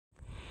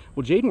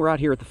Well, Jaden, we're out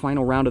here at the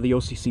final round of the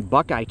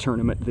OCC-Buckeye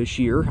tournament this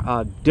year.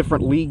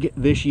 Different league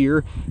this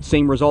year.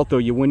 Same result, though.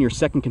 You win your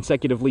second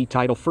consecutive league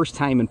title. First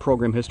time in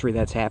program history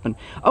that's happened.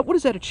 What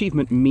does that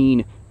achievement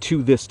mean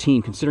to this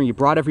team, considering you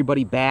brought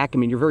everybody back? I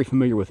mean, you're very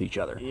familiar with each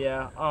other.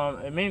 Yeah,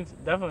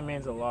 it definitely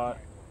means a lot.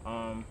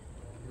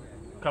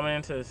 Coming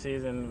into the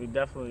season, we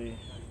definitely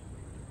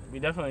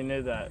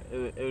knew that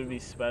it would be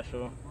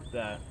special,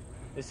 that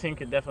this team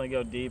could definitely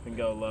go deep and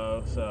go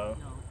low. So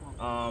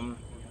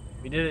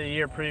we did it a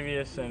year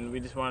previous, and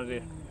we just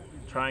wanted to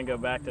try and go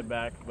back to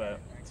back. But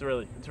it's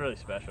really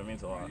special. It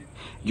means a lot.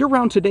 Your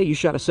round today, you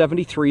shot a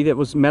 73. That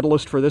was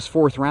medalist for this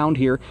fourth round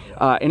here.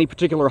 Yeah. Any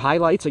particular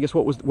highlights? I guess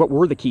what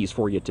were the keys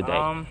for you today?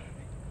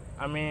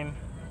 I mean,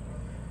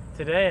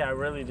 today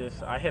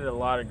I hit a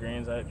lot of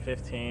greens. I hit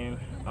 15.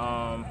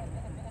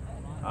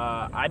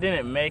 I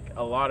didn't make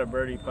a lot of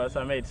birdie putts.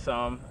 I made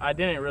some. I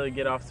didn't really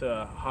get off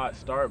to a hot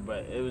start,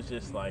 but it was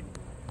just like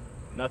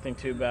nothing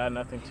too bad,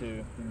 nothing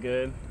too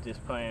good.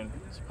 Just playing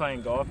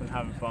golf and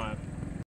having fun.